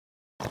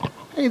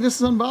Hey,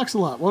 this is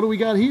Unboxalot. What do we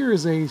got here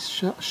is a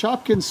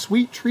Shopkins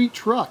Sweet Treat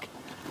Truck.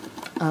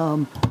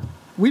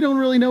 We don't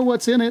really know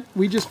what's in it.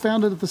 We just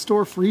found it at the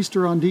store for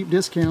Easter on deep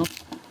discount.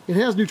 It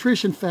has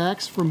nutrition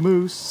facts from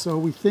Moose, so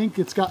we think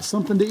it's got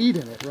something to eat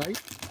in it, right?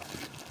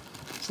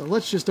 So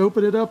let's just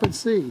open it up and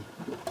see.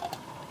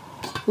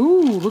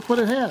 Ooh, look what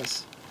it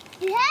has.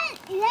 It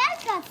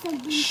has got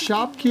something.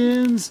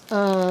 Shopkins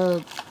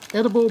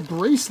edible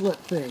bracelet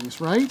things,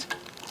 right?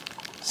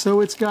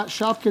 So it's got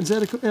Shopkins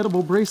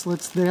edible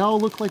bracelets. They all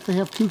look like they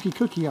have Kooky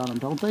Cookie on them,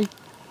 don't they?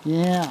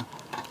 Yeah.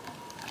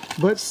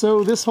 But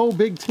so this whole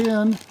big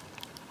tin,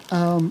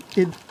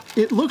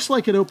 it looks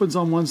like it opens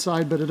on one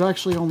side, but it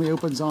actually only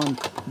opens on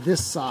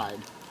this side.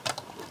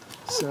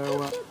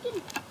 So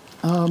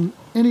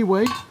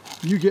anyway,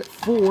 you get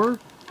 4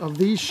 of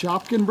these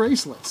Shopkins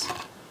bracelets.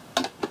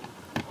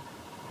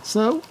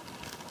 So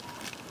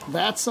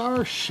that's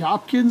our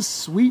Shopkins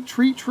Sweet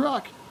Treat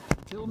Truck.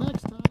 Until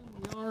next time,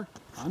 we are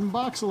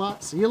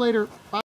Unboxalot. See you later. Bye.